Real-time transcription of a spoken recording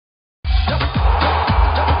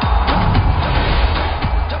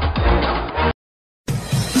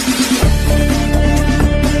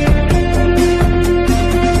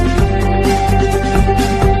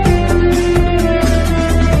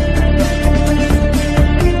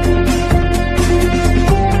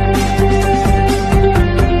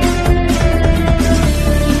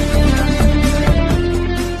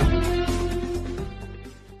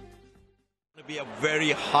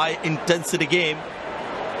Very high intensity game.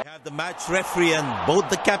 We have the match referee and both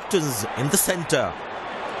the captains in the center.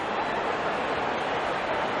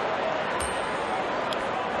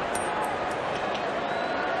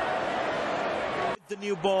 The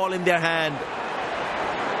new ball in their hand.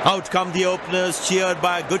 Out come the openers, cheered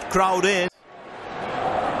by a good crowd in.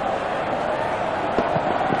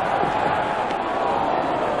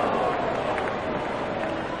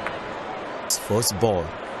 First ball.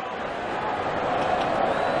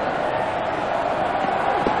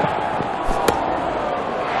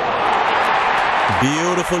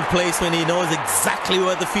 Beautiful placement. He knows exactly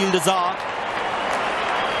where the fielders are.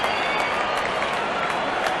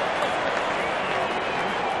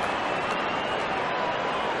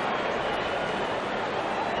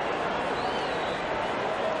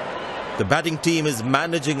 The batting team is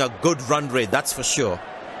managing a good run rate, that's for sure.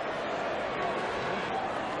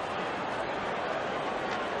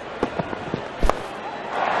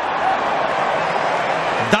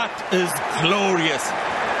 That is glorious.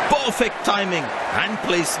 Perfect timing and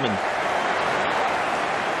placement.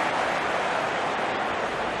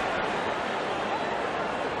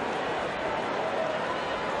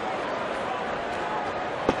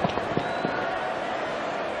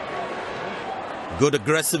 Good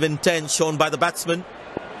aggressive intent shown by the batsman.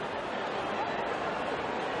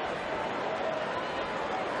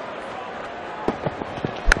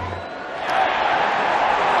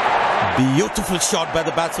 Beautiful shot by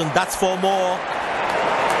the batsman. That's for more.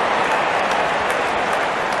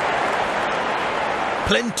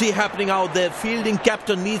 Plenty happening out there. Fielding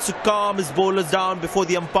captain needs to calm his bowlers down before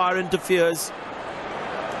the umpire interferes.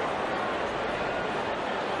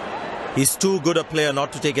 He's too good a player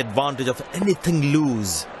not to take advantage of anything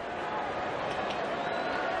loose.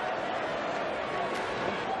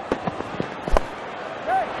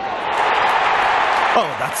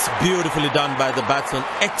 Oh, that's beautifully done by the batsman.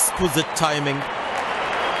 Exquisite timing.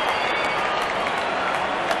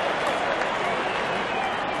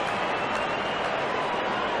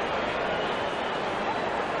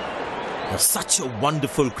 Such a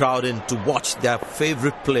wonderful crowd in to watch their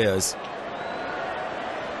favorite players.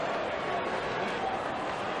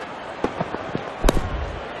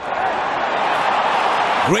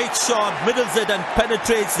 Great shot, middles it and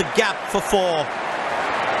penetrates the gap for four.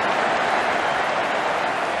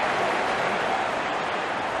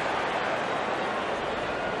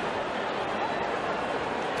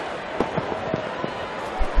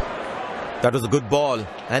 That was a good ball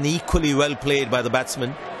and equally well played by the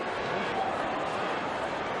batsman.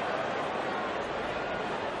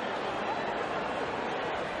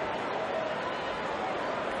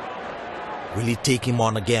 Will he take him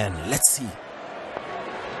on again? Let's see.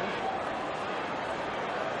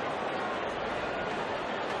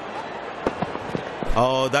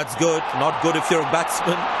 Oh, that's good. Not good if you're a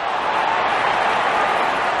batsman.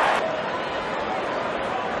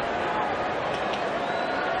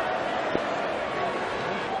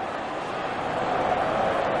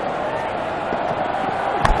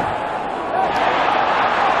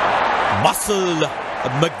 Muscle.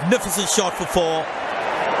 A magnificent shot for four.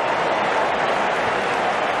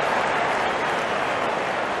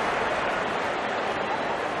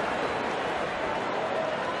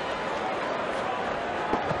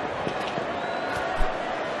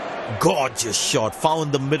 Gorgeous shot,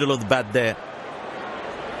 found the middle of the bat there.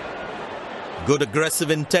 Good aggressive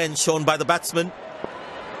intent shown by the batsman.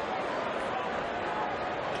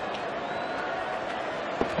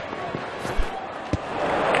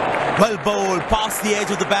 Well bowled, past the edge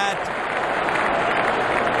of the bat.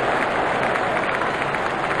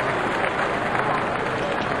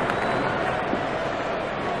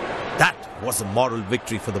 That was a moral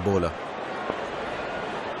victory for the bowler.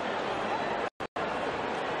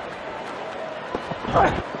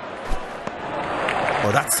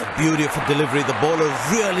 Oh, that's a beautiful delivery. The bowler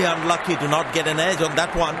really unlucky to not get an edge on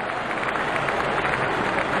that one.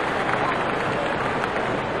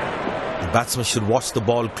 The batsman should watch the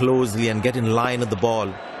ball closely and get in line with the ball.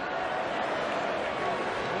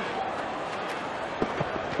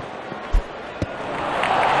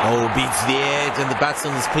 Oh, beats the edge and the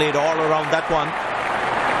batsman has played all around that one.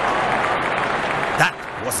 That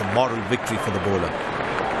was a moral victory for the bowler.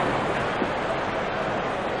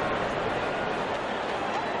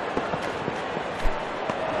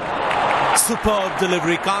 superb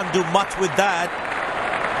delivery. Can't do much with that.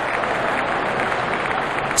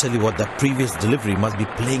 Tell you what, that previous delivery must be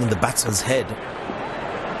playing in the batsman's head.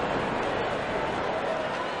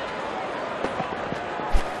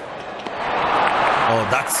 Oh,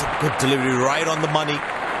 that's a good delivery, right on the money.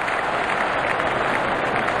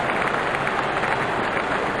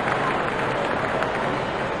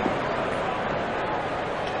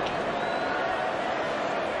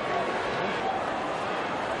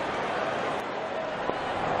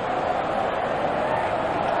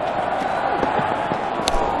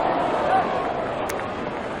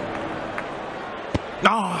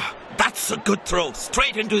 Ah, that's a good throw,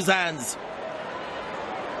 straight into his hands.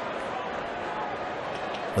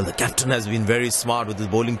 Well, the captain has been very smart with his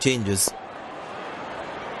bowling changes.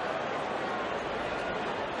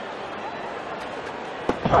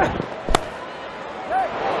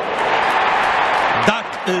 That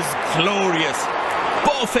is glorious.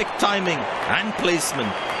 Perfect timing and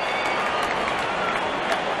placement.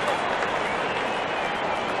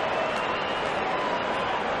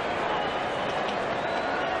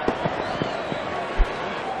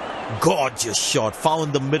 Gorgeous shot,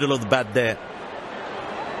 found the middle of the bat there.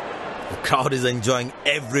 The crowd is enjoying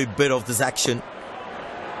every bit of this action.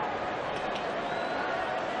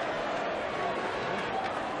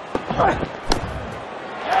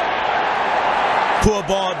 Poor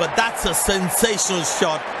ball, but that's a sensational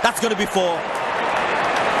shot. That's going to be four.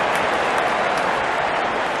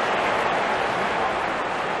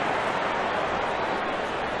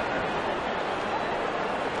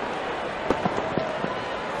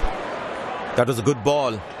 That was a good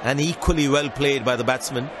ball and equally well played by the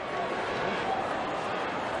batsman.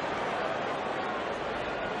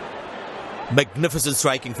 Magnificent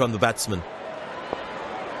striking from the batsman.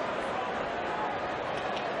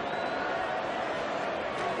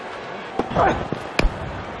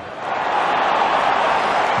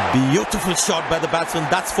 Beautiful shot by the batsman.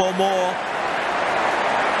 That's four more.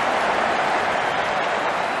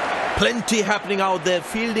 Plenty happening out there.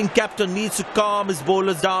 Fielding captain needs to calm his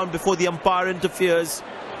bowlers down before the umpire interferes.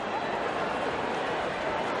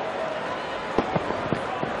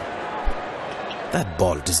 That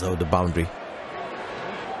ball deserved a boundary.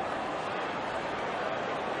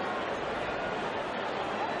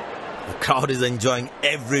 The crowd is enjoying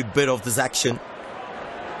every bit of this action.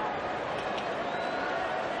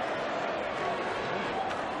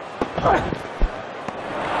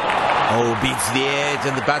 Oh, beats the edge,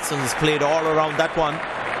 and the batsman has played all around that one.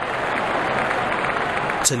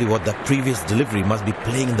 Tell you what, that previous delivery must be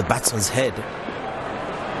playing in the batsman's head.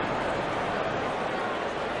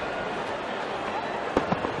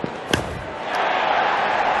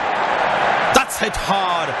 That's hit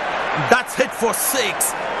hard. That's hit for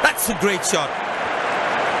six. That's a great shot.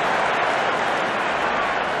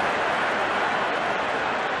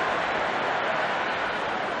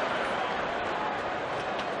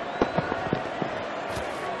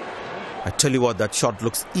 I tell you what, that shot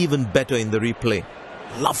looks even better in the replay.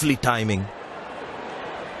 Lovely timing.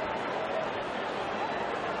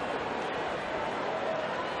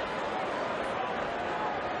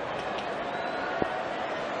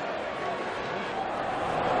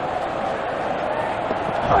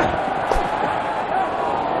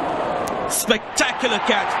 Spectacular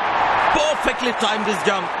catch. Perfectly timed his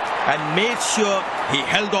jump and made sure he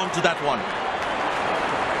held on to that one.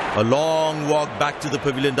 A long walk back to the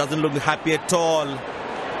pavilion. Doesn't look happy at all.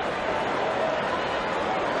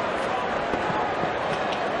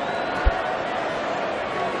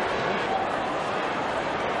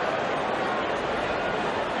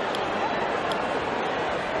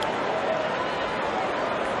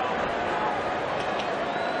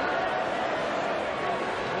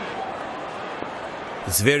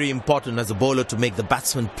 It's very important as a bowler to make the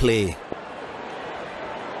batsman play.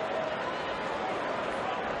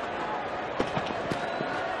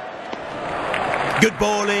 Good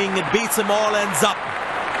bowling, it beats them all, ends up.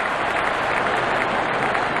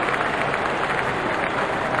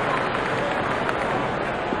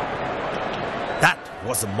 That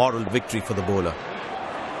was a moral victory for the bowler.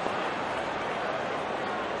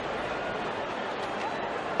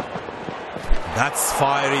 That's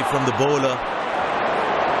fiery from the bowler.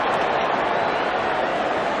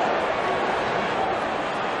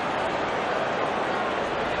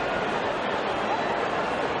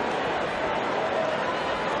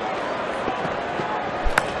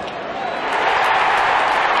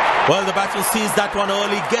 Well, the batsman sees that one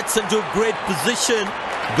early, gets into a great position,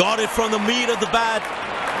 got it from the meat of the bat.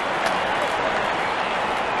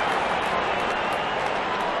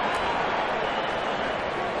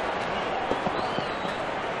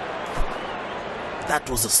 That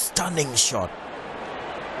was a stunning shot.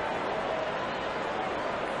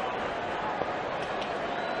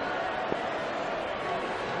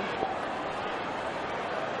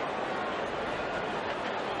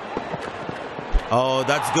 Oh,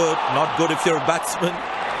 that's good. Not good if you're a batsman.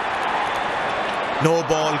 No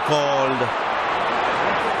ball called.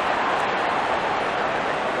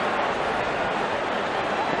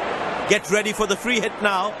 Get ready for the free hit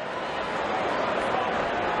now.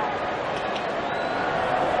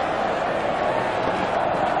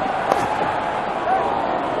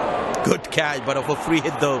 Good catch, but of a free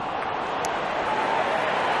hit though.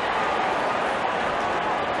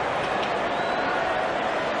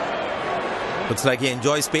 Looks like he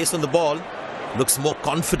enjoys space on the ball. Looks more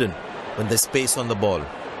confident when there's space on the ball.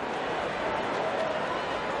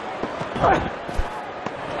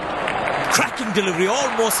 Cracking delivery,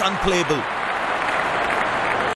 almost unplayable.